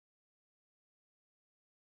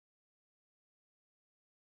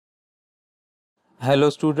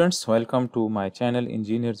Hello students, welcome to my channel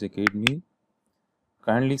Engineers Academy.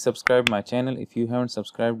 Kindly subscribe my channel if you haven't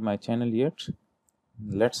subscribed my channel yet.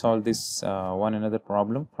 Let's solve this one another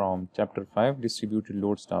problem from chapter 5 distributed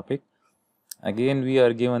loads topic. Again we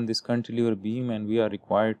are given this cantilever beam and we are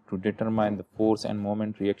required to determine the force and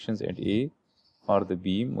moment reactions at A for the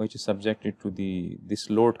beam which is subjected to this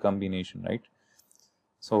load combination, right?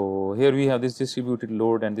 So here we have this distributed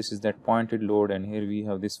load and this is that pointed load, and here we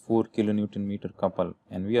have this 4 kilonewton meter couple,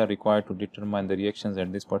 and we are required to determine the reactions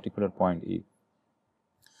at this particular point A.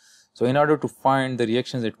 So in order to find the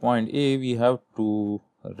reactions at point A, we have to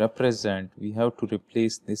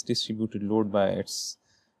replace this distributed load by its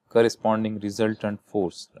corresponding resultant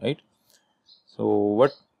force, right? So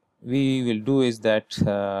what we will do is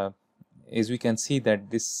that as we can see that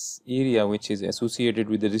this area which is associated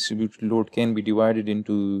with the distributed load can be divided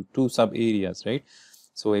into two sub areas, right?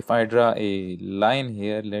 So if I draw a line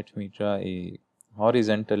here, let me draw a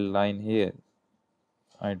horizontal line here.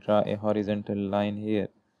 I draw a horizontal line here.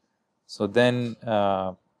 So then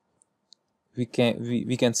we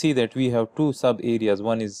can see that we have two sub areas.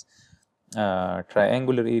 One is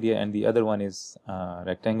triangular area and the other one is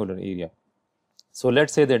rectangular area. So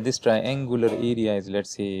let's say that this triangular area is, let's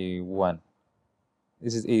say, 1.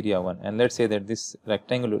 This is area 1, and let's say that this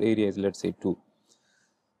rectangular area is, let's say, 2.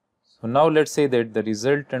 So now let's say that the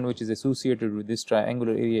resultant which is associated with this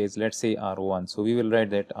triangular area is, let's say, R1. So we will write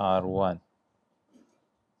that R1.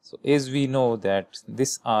 So as we know that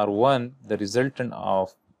this R1, the resultant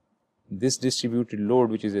of this distributed load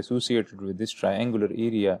which is associated with this triangular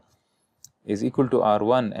area, is equal to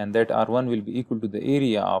R1, and that R1 will be equal to the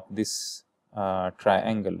area of this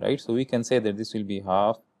triangle, right? So we can say that this will be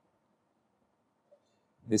half.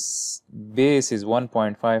 This base is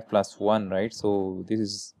 1.5 plus 1, right? So this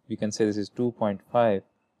is, we can say this is 2.5,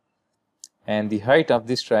 and the height of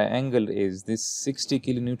this triangle is this 60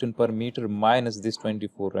 kilonewton per meter minus this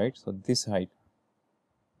 24, right? So this height,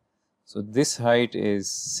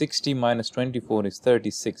 is 60 minus 24 is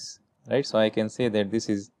 36, right? So I can say that this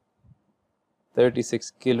is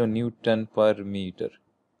 36 kilonewton per meter.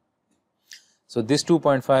 So this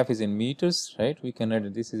 2.5 is in meters, right? We can write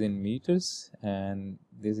that this is in meters, and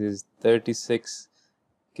this is 36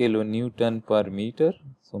 kilonewton per meter.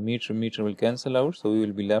 So meter will cancel out, so we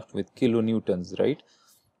will be left with kilonewtons, right?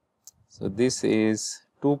 So this is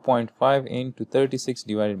 2.5 into 36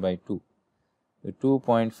 divided by 2. So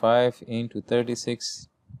 2.5 into 36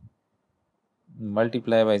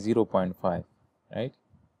 multiplied by 0.5, right?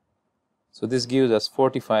 So this gives us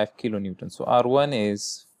 45 kilonewtons. So R1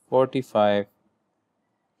 is 45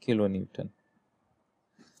 kilonewton.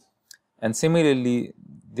 And similarly,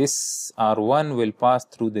 this R1 will pass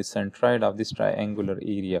through the centroid of this triangular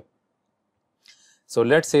area. So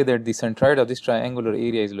let's say that the centroid of this triangular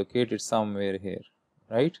area is located somewhere here,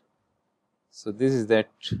 right? So this is that,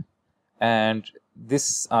 and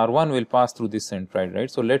this R1 will pass through this centroid, right?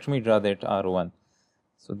 So let me draw that R1.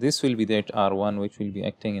 So this will be that R1 which will be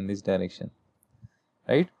acting in this direction,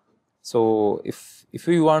 right? So if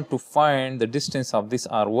we want to find the distance of this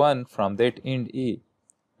R1 from that end A,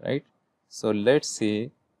 right? So let's say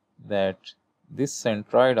that this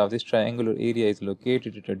centroid of this triangular area is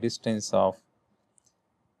located at a distance of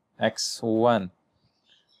x1,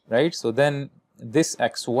 right? So then this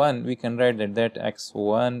x1, we can write that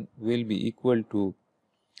x1 will be equal to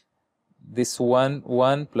this 1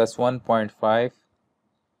 plus 1.5,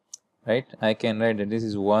 right? I can write that this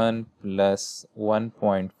is 1 plus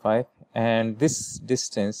 1.5, and this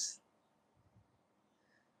distance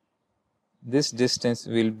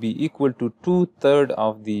will be equal to 2/3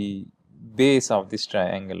 of the base of this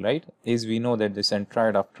triangle, right? As we know that the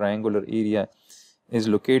centroid of triangular area is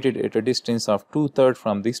located at a distance of 2/3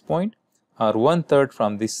 from this point, or 1/3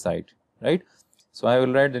 from this side, right? So I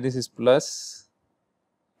will write that this is plus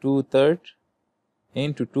 2/3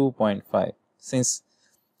 into 2.5, since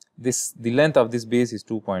the length of this base is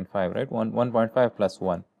 2.5, right? 1.5 plus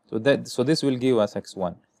 1. So this will give us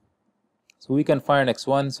x1. So we can find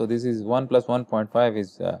x1. So this is 1 plus 1.5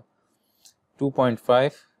 is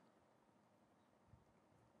 2.5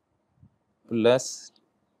 plus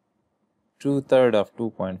 2/3 of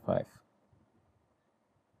 2.5.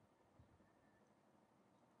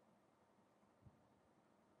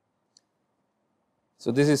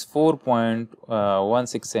 So this is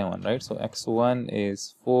 4.167, right? So x1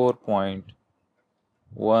 is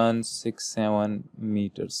 4.167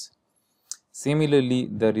 meters. Similarly,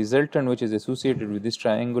 the resultant which is associated with this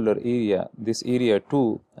triangular area, this area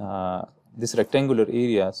 2, this rectangular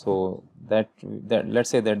area, so that let's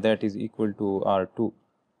say that is equal to R2.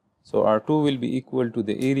 So R2 will be equal to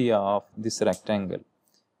the area of this rectangle,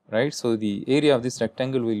 right? So the area of this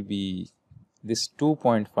rectangle will be this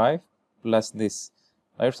 2.5 plus this,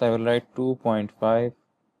 right? So I will write 2.5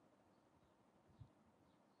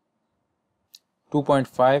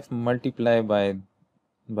 multiplied by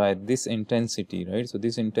this intensity, right? So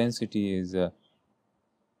this intensity is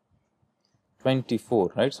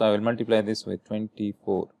 24, right? So I will multiply this with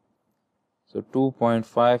 24. So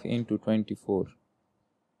 2.5 into 24.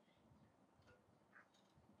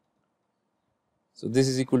 So this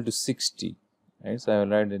is equal to 60, right? So I will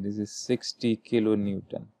write that this is 60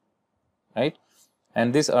 kilonewton, right?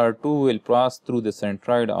 And this R2 will pass through the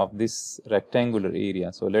centroid of this rectangular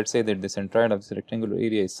area. So let's say that the centroid of this rectangular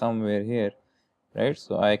area is somewhere here, right?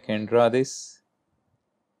 So I can draw this.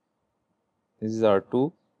 This is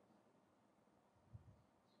R2.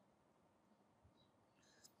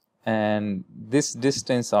 And this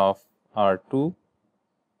distance of R2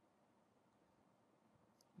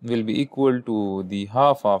 will be equal to the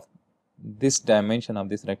half of this dimension of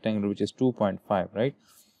this rectangle, which is 2.5, right?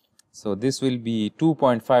 So this will be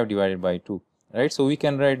 2.5 divided by 2, right? So we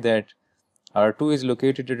can write that R2 is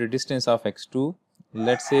located at a distance of x2.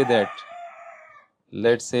 Let's say that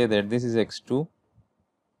this is x2.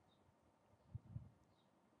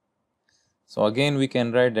 So again we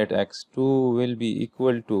can write that x2 will be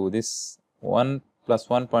equal to this 1 plus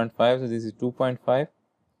 1.5, so this is 2.5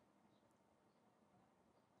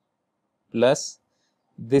 plus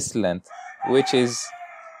this length, which is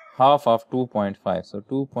half of 2.5. So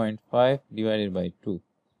 2.5 divided by 2.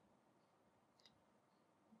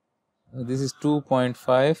 So this is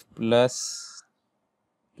 2.5 plus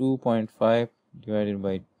 2.5 divided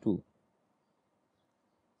by 2.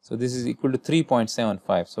 So this is equal to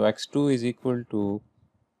 3.75. So x2 is equal to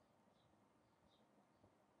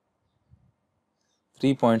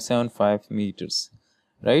 3.75 meters,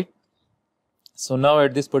 right? So now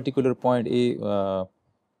at this particular point A,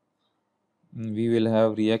 we will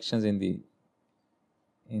have reactions in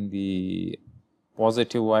the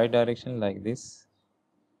positive y direction like this.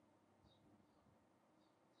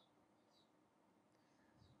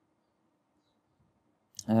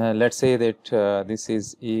 Let's say that this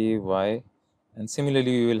is A, y, and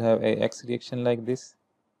similarly we will have a x reaction like this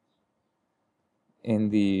in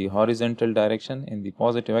the horizontal direction, in the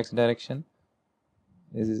positive x direction.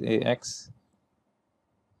 This is AX,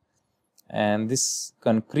 and this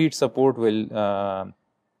concrete support will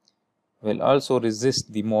also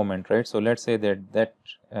resist the moment, right? So let's say that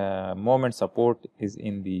moment support is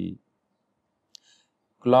in the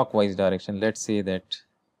clockwise direction. Let's say that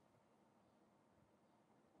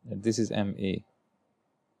this is MA,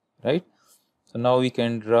 right? So now we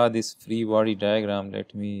can draw this free body diagram.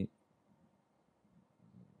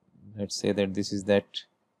 Let's say that this is that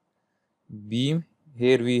beam.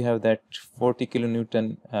 Here we have that 40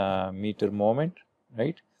 kilonewton meter moment,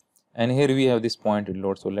 right? And here we have this pointed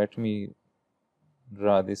load. So let me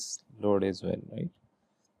draw this load as well, right?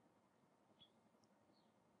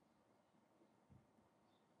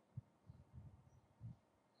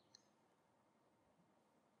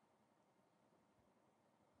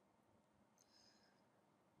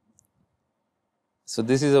 So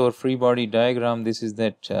this is our free body diagram. This is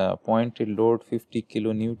that pointed load 50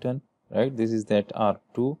 kilonewton, right? This is that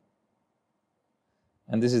R2,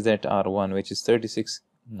 and this is that R1, which is 36.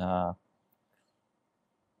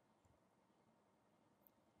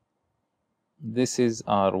 This is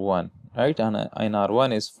R1, right? And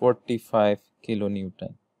R1 is 45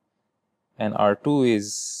 kilonewton, and R2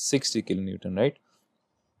 is 60 kilonewton, right?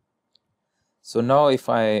 So now if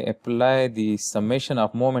I apply the summation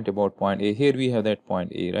of moment about point A, here we have that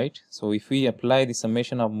point A, right? So if we apply the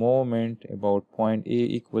summation of moment about point A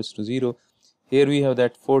equals to 0, here we have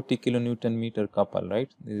that 40 kilonewton meter couple,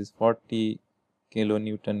 right? This is 40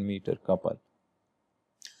 kilonewton meter couple.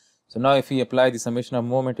 So now if we apply the summation of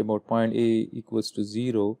moment about point A equals to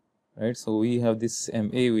 0, right? So we have this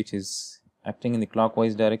MA which is acting in the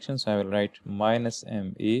clockwise direction. So I will write minus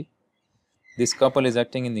MA. This couple is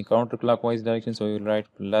acting in the counterclockwise direction, so we will write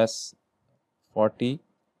plus 40.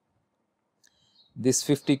 This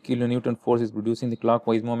 50 kilonewton force is producing the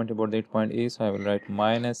clockwise moment about that point A, so I will write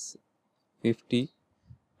minus 50.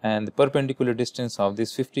 And the perpendicular distance of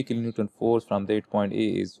this 50 kilonewton force from that point A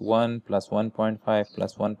is 1 plus 1.5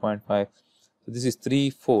 plus 1.5. So this is 3,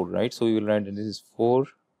 4, right? So we will write that this is 4.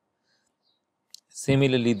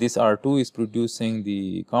 Similarly, this R2 is producing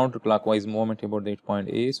the counterclockwise moment about that point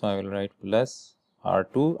A, so I will write plus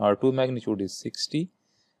R2. R2 magnitude is 60,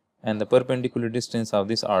 and the perpendicular distance of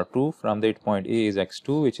this R2 from that point A is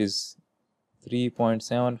x2, which is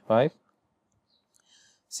 3.75.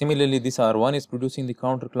 Similarly, this R1 is producing the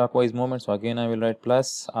counterclockwise moment, so again I will write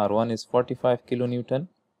plus R1 is 45 kilonewton,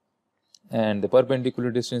 and the perpendicular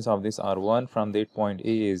distance of this R1 from that point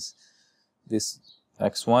A is this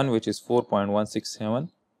x1, which is 4.167.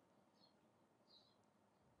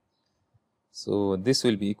 So this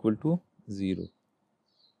will be equal to 0.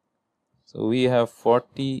 So we have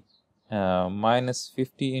 40 minus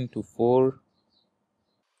 50 into 4.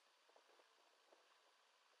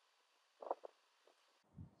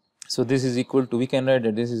 So this is equal to, we can write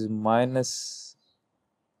that this is minus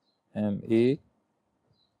MA,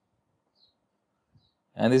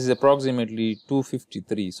 and this is approximately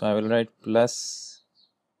 253. So I will write plus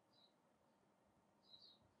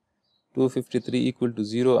 253 equal to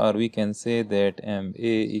 0, or we can say that MA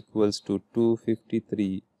equals to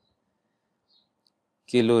 253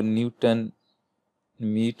 kilonewton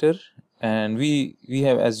meter, and we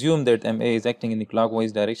have assumed that MA is acting in the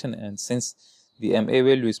clockwise direction, and since the MA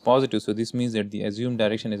value is positive, so this means that the assumed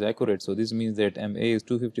direction is accurate. So this means that MA is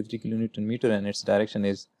 253 kilonewton meter and its direction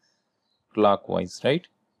is clockwise, right?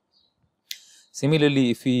 Similarly,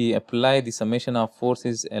 if we apply the summation of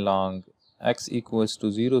forces along x equals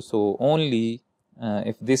to 0, so only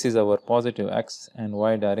if this is our positive x and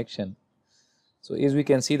y direction, so as we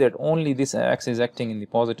can see that only this x is acting in the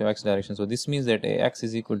positive x direction, so this means that x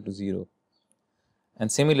is equal to 0.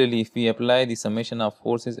 And similarly, if we apply the summation of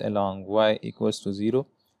forces along y equals to 0,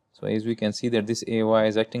 so as we can see that this AY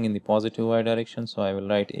is acting in the positive y direction, so I will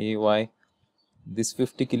write AY. This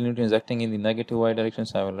 50 kilonewton is acting in the negative y direction,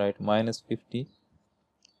 so I will write minus 50.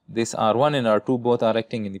 This R1 and R2 both are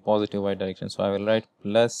acting in the positive y direction, so I will write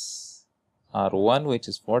plus R1, which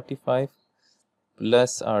is 45,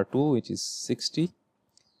 plus R2, which is 60,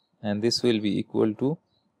 and this will be equal to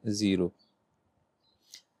 0.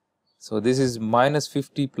 So this is minus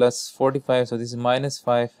 50 plus 45, so this is minus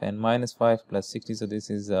 5, and minus 5 plus 60, so this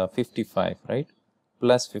is 55, right?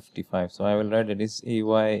 Plus 55. So I will write that this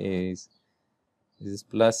AY is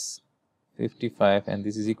plus 55, and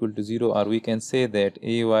this is equal to 0, or we can say that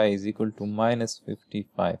AY is equal to minus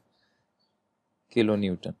 55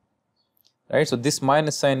 kilonewton. Right, so this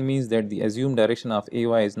minus sign means that the assumed direction of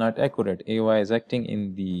AY is not accurate. AY is acting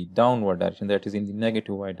in the downward direction, that is in the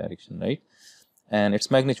negative y direction, right? And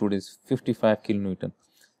its magnitude is 55 kilonewton.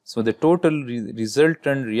 So the total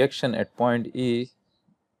resultant reaction at point A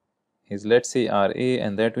is, let's say, RA,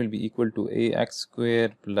 and that will be equal to AX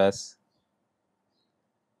square plus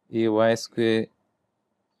AY square,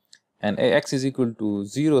 and AX is equal to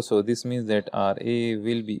 0, so this means that RA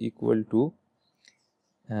will be equal to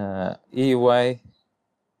AY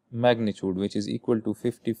magnitude, which is equal to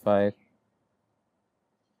 55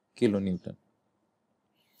 kilonewton.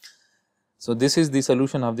 So this is the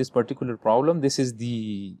solution of this particular problem. This is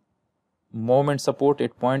the moment support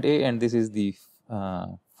at point A, and this is the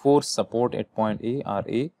force support at point A,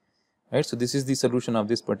 RA, right? So this is the solution of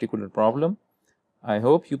this particular problem. I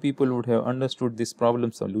hope you people would have understood this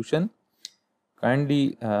problem solution.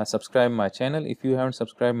 Kindly subscribe my channel if you haven't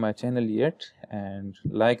subscribed my channel yet, and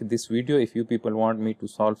like this video if you people want me to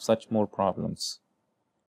solve such more problems.